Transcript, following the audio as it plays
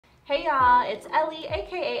Hey y'all, it's Ellie,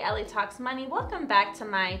 aka Ellie Talks Money. Welcome back to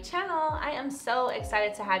my channel. I am so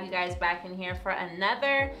excited to have you guys back in here for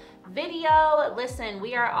another video. Listen,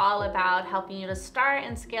 we are all about helping you to start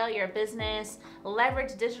and scale your business,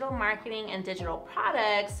 leverage digital marketing and digital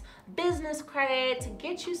products, business credit to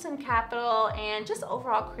get you some capital, and just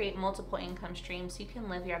overall create multiple income streams so you can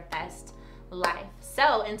live your best life.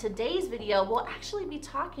 So in today's video, we'll actually be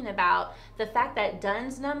talking about the fact that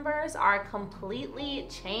DUNS numbers are completely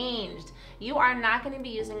changed. You are not going to be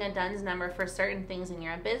using a DUNS number for certain things in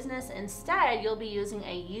your business. Instead, you'll be using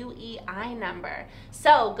a UEI number.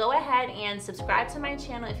 So go ahead and subscribe to my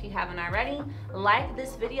channel if you haven't already, like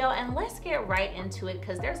this video, and let's get right into it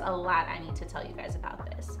because there's a lot I need to tell you guys about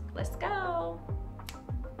this. Let's go.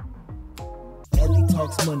 Ellie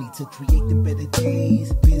talks money to create the better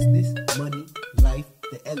days. Business, money, life,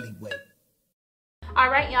 the Ellie way. All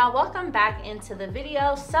right, y'all, welcome back into the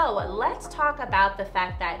video. So let's talk about the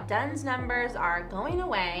fact that DUNS numbers are going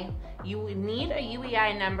away. You need a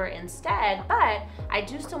UEI number instead, but I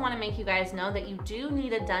do still want to make you guys know that you do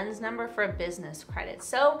need a DUNS number for business credit.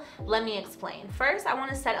 So let me explain. First, I want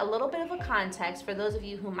to set a little bit of a context for those of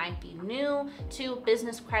you who might be new to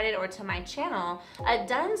business credit or to my channel. A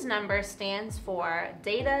DUNS number stands for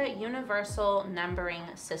Data Universal Numbering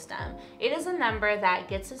System. It is a number that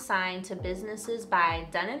gets assigned to businesses by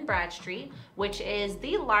Dun & Bradstreet, which is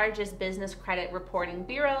the largest business credit reporting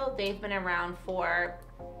bureau. They've been around for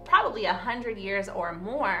probably 100 years or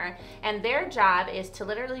more, and their job is to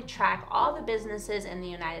literally track all the businesses in the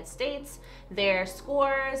United States, their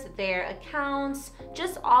scores, their accounts,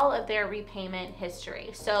 just all of their repayment history.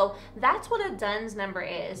 So that's what a DUNS number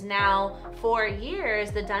is. Now, for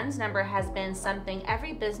years, the DUNS number has been something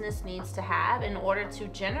every business needs to have in order to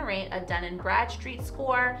generate a Dun & Bradstreet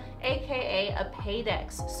score, aka a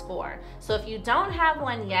Paydex score. So if you don't have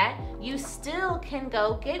one yet, you still can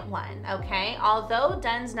go get one, okay? Although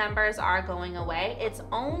DUNS numbers are going away, it's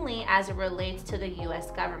only as it relates to the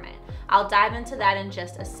US government. I'll dive into that in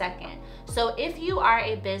just a second. So if you are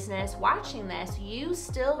a business watching this, you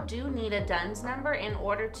still do need a DUNS number in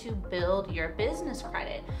order to build your business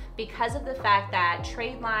credit because of the fact that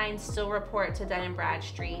trade lines still report to Dun &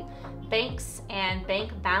 Bradstreet, banks and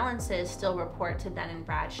bank balances still report to Dun &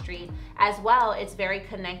 Bradstreet. As well, it's very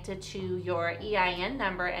connected to your EIN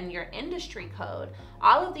number and your industry code.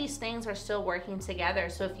 All of these things are still working together.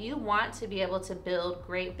 So if you want to be able to build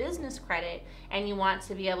great business credit and you want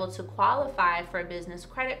to be able to qualify for business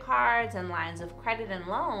credit cards and lines of credit and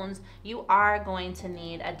loans, you are going to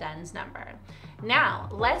need a DUNS number. Now,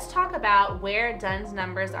 let's talk about where DUNS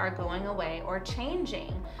numbers are going away or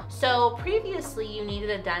changing. So previously, you needed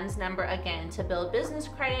a DUNS number again to build business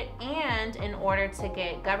credit and in order to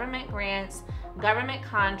get government grants, government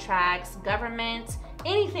contracts,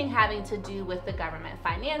 anything having to do with the government,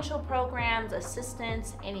 financial programs,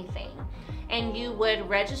 assistance, anything. And you would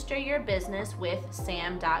register your business with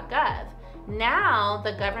sam.gov. Now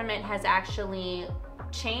the government has actually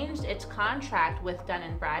changed its contract with Dun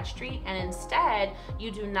 & Bradstreet, and instead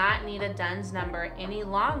you do not need a DUNS number any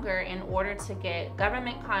longer in order to get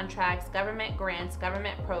government contracts, government grants,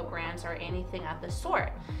 government programs, or anything of the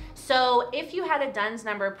sort. So if you had a DUNS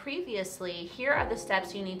number previously, here are the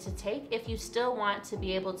steps you need to take if you still want to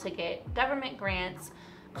be able to get government grants,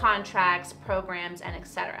 contracts, programs, and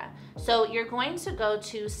etc. So you're going to go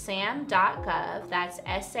to sam.gov, that's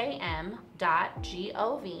sam.gov.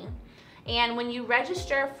 And when you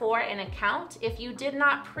register for an account, if you did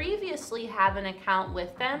not previously have an account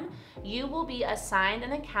with them, you will be assigned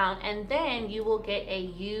an account and then you will get a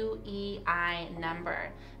UEI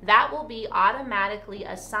number. That will be automatically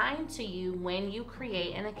assigned to you when you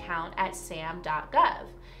create an account at sam.gov.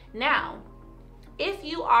 Now, if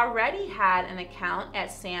you already had an account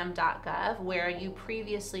at sam.gov where you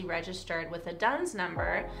previously registered with a DUNS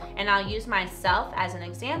number, and I'll use myself as an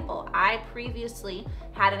example, I previously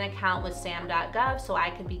had an account with sam.gov so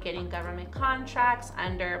I could be getting government contracts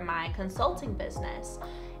under my consulting business.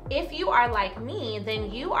 If you are like me,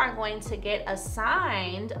 then you are going to get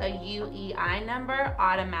assigned a UEI number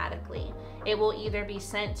automatically. It will either be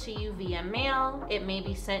sent to you via mail, it may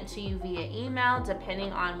be sent to you via email,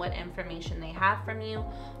 depending on what information they have from you,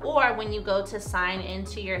 or when you go to sign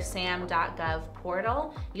into your sam.gov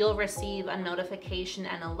portal, you'll receive a notification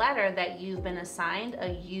and a letter that you've been assigned a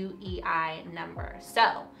UEI number.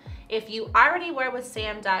 So if you already were with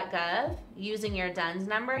sam.gov using your DUNS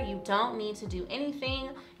number, you don't need to do anything.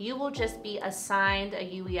 You will just be assigned a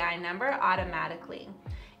UEI number automatically.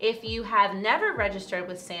 If you have never registered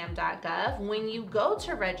with sam.gov, when you go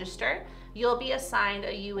to register, you'll be assigned a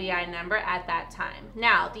UEI number at that time.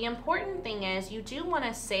 Now, the important thing is you do want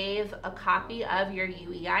to save a copy of your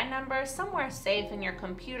UEI number somewhere safe in your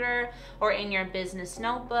computer or in your business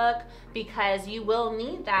notebook, because you will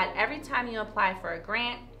need that every time you apply for a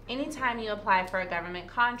grant, anytime you apply for a government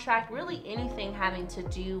contract, really anything having to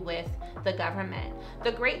do with the government.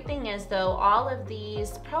 The great thing is though, all of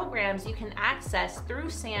these programs you can access through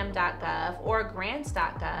sam.gov or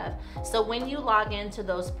grants.gov. So when you log into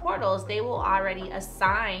those portals, they will already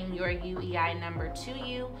assign your UEI number to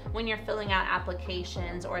you when you're filling out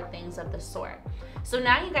applications or things of the sort. So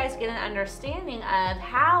now you guys get an understanding of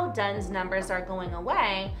how DUNS numbers are going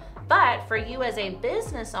away. But for you as a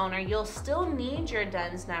business owner, you'll still need your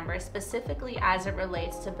DUNS number specifically as it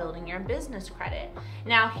relates to building your business credit.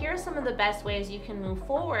 Now, here are some of the best ways you can move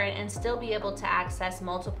forward and still be able to access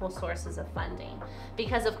multiple sources of funding.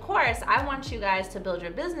 Because of course, I want you guys to build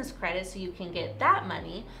your business credit so you can get that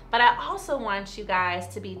money, but I also want you guys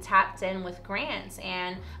to be tapped in with grants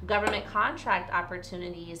and government contract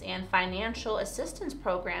opportunities and financial assistance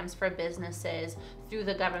programs for businesses through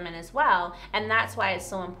the government as well. And that's why it's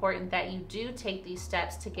so important that you do take these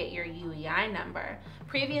steps to get your UEI number.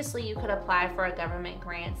 Previously, you could apply for a government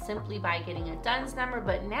grant simply by getting a DUNS number,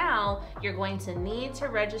 but now you're going to need to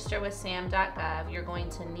register with sam.gov. You're going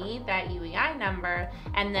to need that UEI number,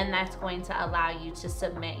 and then that's going to allow you to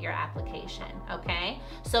submit your application, okay?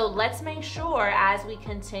 So let's make sure as we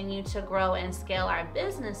continue to grow and scale our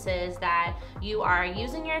businesses that you are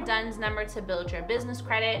using your DUNS number to build your business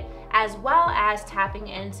credit, as well as tapping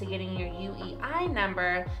into getting your UEI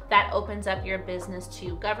number that opens up your business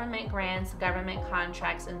to government grants, government contracts,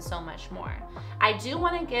 and so much more. I do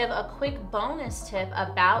want to give a quick bonus tip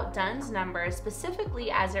about DUNS numbers, specifically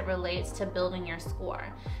as it relates to building your score.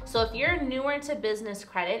 So if you're newer to business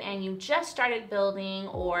credit and you just started building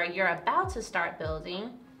or you're about to start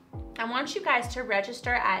building, I want you guys to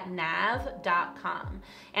register at nav.com,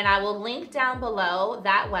 and I will link down below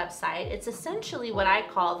that website. It's essentially what I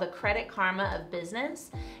call the Credit Karma of business.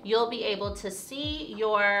 You'll be able to see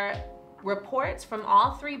your reports from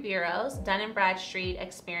all three bureaus, Dun & Bradstreet,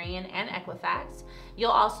 Experian, and Equifax.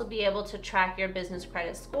 You'll also be able to track your business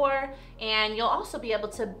credit score, and you'll also be able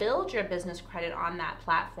to build your business credit on that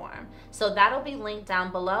platform. So that'll be linked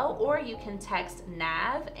down below, or you can text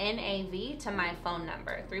NAV, N-A-V, to my phone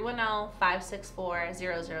number,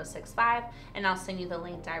 310-564-0065, and I'll send you the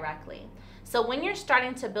link directly. So when you're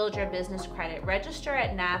starting to build your business credit, register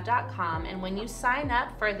at nav.com, and when you sign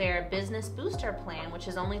up for their business booster plan, which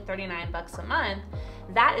is only $39 a month,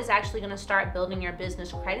 that is actually going to start building your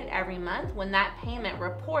business credit every month when that payment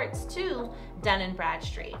reports to Dun &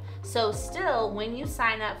 Bradstreet. So still, when you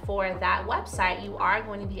sign up for that website, you are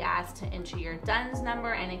going to be asked to enter your DUNS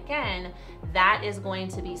number, and again, that is going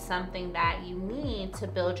to be something that you need to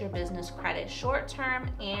build your business credit short-term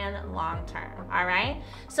and long-term, all right?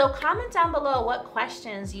 So comment down below what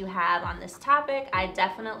questions you have on this topic. I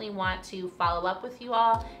definitely want to follow up with you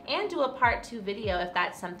all and do a part 2 video if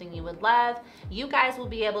that's something you would love. You guys will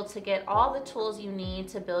be able to get all the tools you need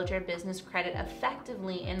to build your business credit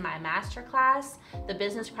effectively in my masterclass. The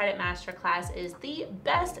Business Credit Masterclass is the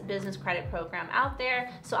best business credit program out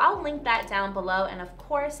there, so I'll link that down below, and of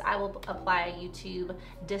course I will apply a YouTube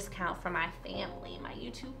discount for my family, my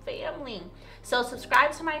YouTube family. So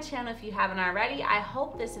subscribe to my channel if you haven't already. I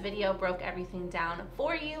hope this video broke everything down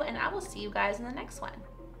for you, and I will see you guys in the next one.